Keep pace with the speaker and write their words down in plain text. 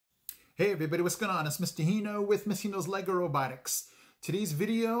Hey everybody, what's going on? It's Mr. Hino with Mr. Hino's LEGO Robotics. Today's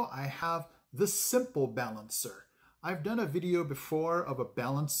video, I have the Simple Balancer. I've done a video before of a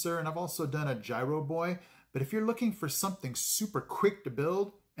balancer and I've also done a gyro boy, but if you're looking for something super quick to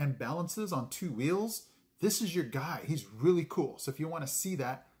build and balances on two wheels, this is your guy. He's really cool. So if you want to see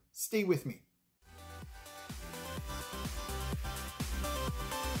that, stay with me.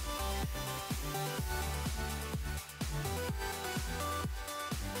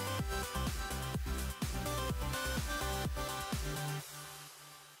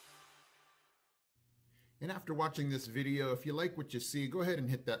 And after watching this video, if you like what you see, go ahead and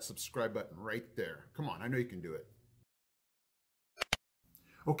hit that subscribe button right there. Come on, I know you can do it.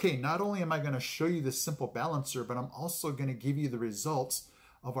 Okay, not only am I going to show you the Simple Balancer, but I'm also going to give you the results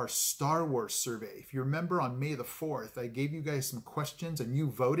of our Star Wars survey. If you remember on May the 4th, I gave you guys some questions and you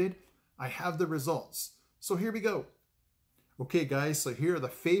voted. I have the results. So here we go. Okay guys, so here are the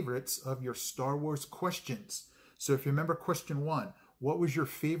favorites of your Star Wars questions. So if you remember question 1, what was your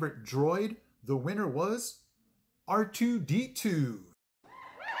favorite droid? The winner was R2-D2.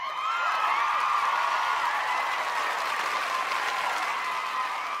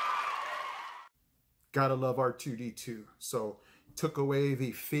 Gotta love R2-D2. So took away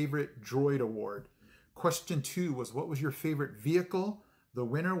the favorite droid award. Question 2 was, what was your favorite vehicle? The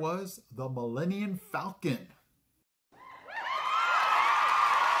winner was the Millennium Falcon.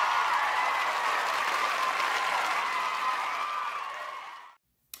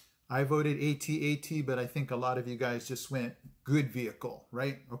 I voted AT-AT, but I think a lot of you guys just went good vehicle,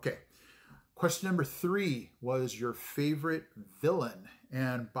 right? Okay. Question number 3 was your favorite villain.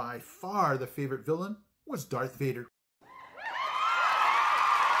 And by far the favorite villain was Darth Vader.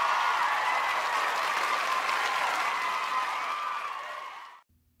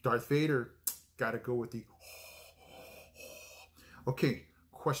 Darth Vader, gotta go with the... Okay,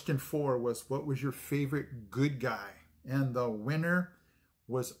 question 4 was, what was your favorite good guy? And the winner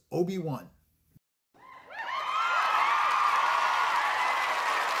was Obi-Wan.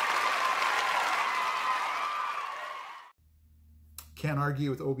 Can't argue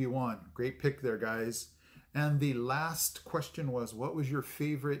with Obi-Wan. Great pick there, guys. And the last question was, what was your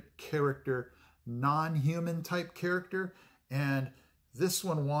favorite character, non-human type character? And this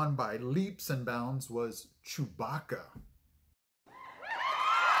one won by leaps and bounds was Chewbacca.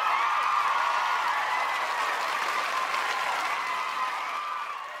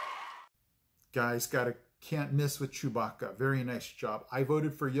 Guys, can't miss with Chewbacca. Very nice job. I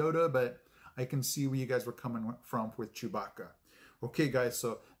voted for Yoda, but I can see where you guys were coming from with Chewbacca. Okay, guys,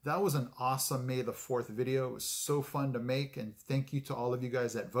 so that was an awesome May the 4th video. It was so fun to make, and thank you to all of you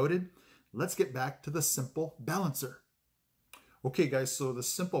guys that voted. Let's get back to the Simple Balancer. Okay, guys, so the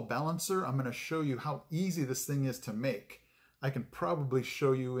Simple Balancer, I'm going to show you how easy this thing is to make. I can probably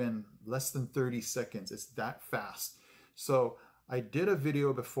show you in less than 30 seconds. It's that fast. So I did a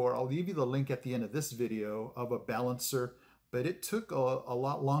video before, I'll leave you the link at the end of this video, of a balancer, but it took a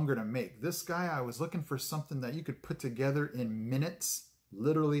lot longer to make. This guy, I was looking for something that you could put together in minutes,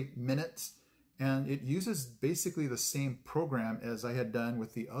 literally minutes, and it uses basically the same program as I had done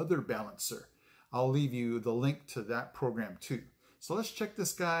with the other balancer. I'll leave you the link to that program too. So let's check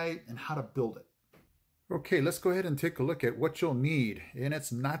this guy and how to build it. Okay, let's go ahead and take a look at what you'll need, and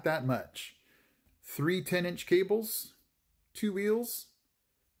it's not that much. 3 10-inch cables, 2 wheels,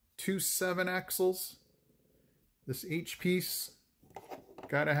 2 7-axles, this H piece,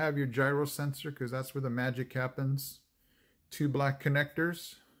 gotta have your gyro sensor because that's where the magic happens, 2 black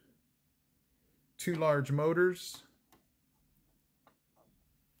connectors, 2 large motors,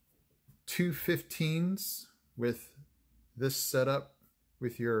 2 15s with this setup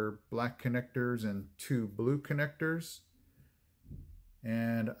with your black connectors and 2 blue connectors,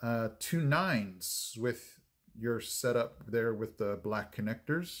 and 2 9s with your setup there with the black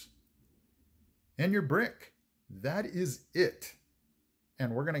connectors, and your brick. That is it.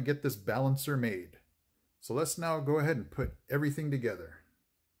 And we're going to get this balancer made. So let's now go ahead and put everything together.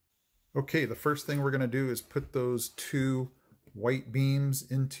 Okay, the first thing we're going to do is put those 2 white beams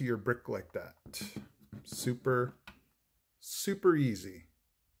into your brick like that. Super easy.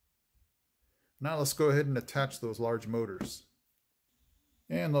 Now let's go ahead and attach those large motors.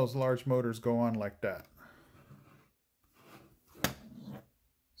 And those large motors go on like that.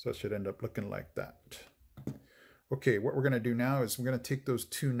 So it should end up looking like that. Okay, what we're going to do now is we're going to take those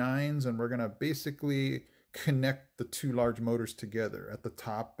 2 9s and we're going to basically connect the 2 large motors together at the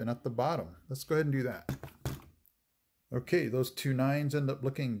top and at the bottom. Let's go ahead and do that. Okay, those 2 9s end up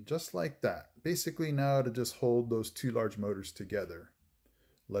looking just like that. Basically now to just hold those 2 large motors together.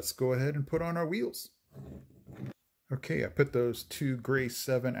 Let's go ahead and put on our wheels. Okay, I put those two gray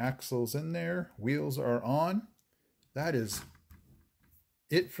 7 axles in there. Wheels are on. That is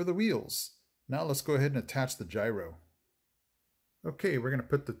it for the wheels. Now let's go ahead and attach the gyro. Okay, we're going to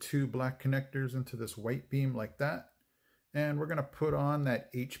put the 2 black connectors into this white beam like that. And we're going to put on that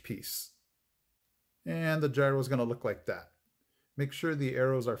H piece. And the gyro is going to look like that. Make sure the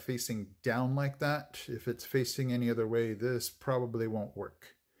arrows are facing down like that. If it's facing any other way, this probably won't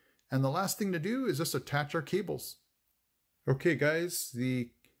work. And the last thing to do is just attach our cables. Okay guys, the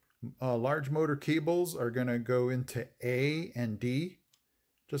large motor cables are going to go into A and D.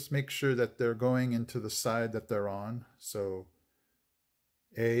 Just make sure that they're going into the side that they're on. So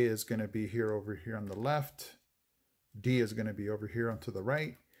A is going to be here over here on the left. D is going to be over here onto the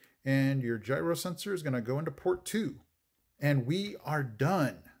right. And your gyro sensor is going to go into port 2. And we are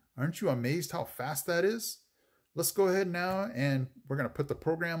done. Aren't you amazed how fast that is? Let's go ahead now and we're going to put the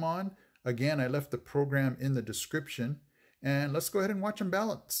program on. Again, I left the program in the description. And let's go ahead and watch them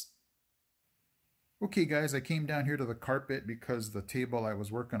balance. Okay guys, I came down here to the carpet because the table I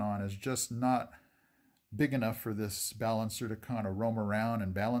was working on is just not big enough for this balancer to kind of roam around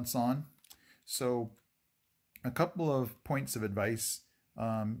and balance on. So a couple of points of advice.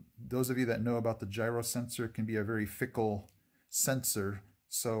 Those of you that know about the gyro sensor, it can be a very fickle sensor.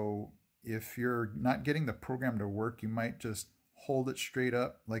 So if you're not getting the program to work, you might just hold it straight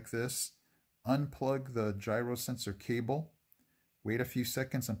up like this. Unplug the gyro sensor cable, wait a few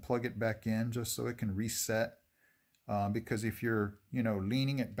seconds and plug it back in just so it can reset. Because if you're,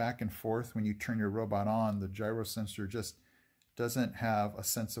 leaning it back and forth when you turn your robot on, the gyro sensor just doesn't have a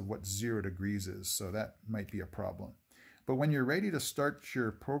sense of what 0 degrees is. So that might be a problem. But when you're ready to start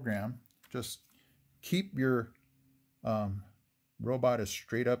your program, just keep your robot as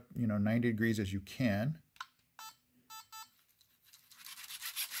straight up, 90 degrees as you can.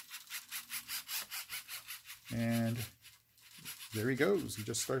 And there he goes. He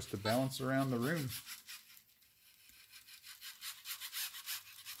just starts to balance around the room.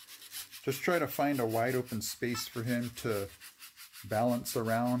 Just try to find a wide open space for him to balance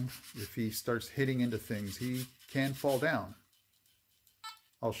around. If he starts hitting into things, he can fall down.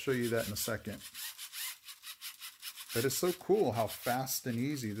 I'll show you that in a second. But it's so cool how fast and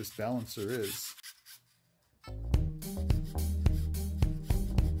easy this balancer is.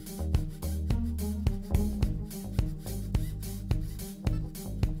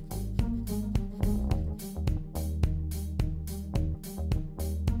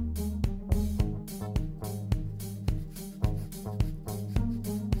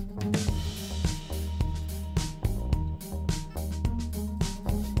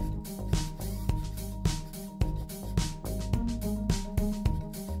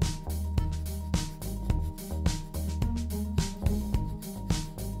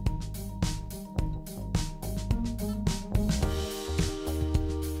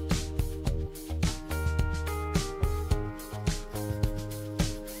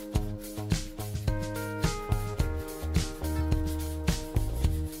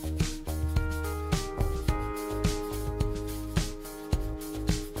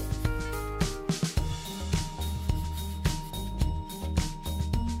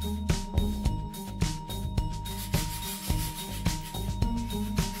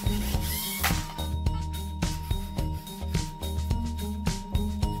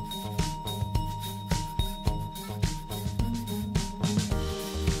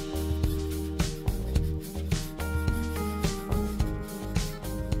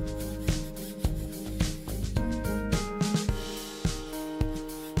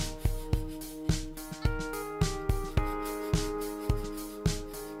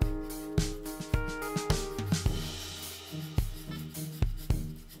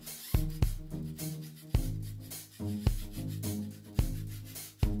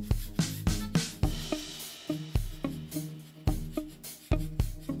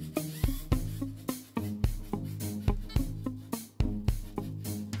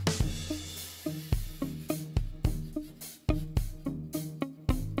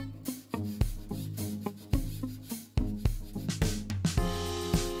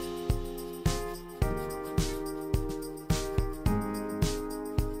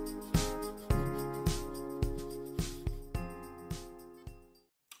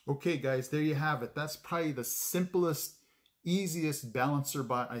 Okay guys, there you have it. That's probably the simplest, easiest balancer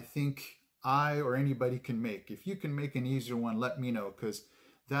bot I think I or anybody can make. If you can make an easier one, let me know, because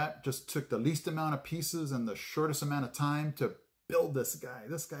that just took the least amount of pieces and the shortest amount of time to build this guy.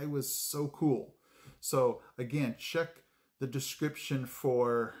 This guy was so cool. So again, check the description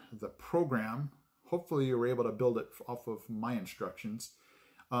for the program. Hopefully you were able to build it off of my instructions.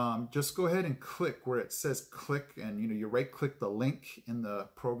 just go ahead and click where it says click, and you right click the link in the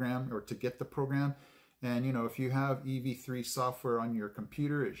program or to get the program. And if you have EV3 software on your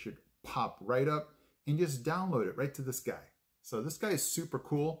computer, it should pop right up and just download it right to this guy. So this guy is super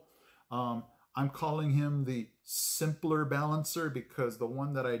cool. I'm calling him the simpler balancer because the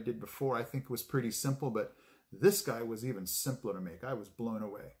one that I did before I think was pretty simple, but this guy was even simpler to make. I was blown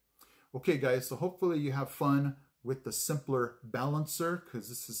away. Okay guys, so hopefully you have fun with the simpler balancer,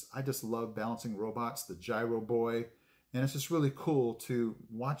 because I just love balancing robots, the gyro boy, and it's just really cool to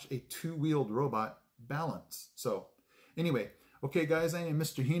watch a two-wheeled robot balance. So anyway, okay guys, I am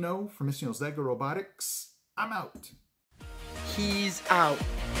Mr. Hino from Mr. Hino's Lego Robotics. I'm out. He's out.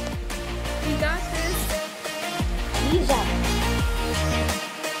 We got this. He's out.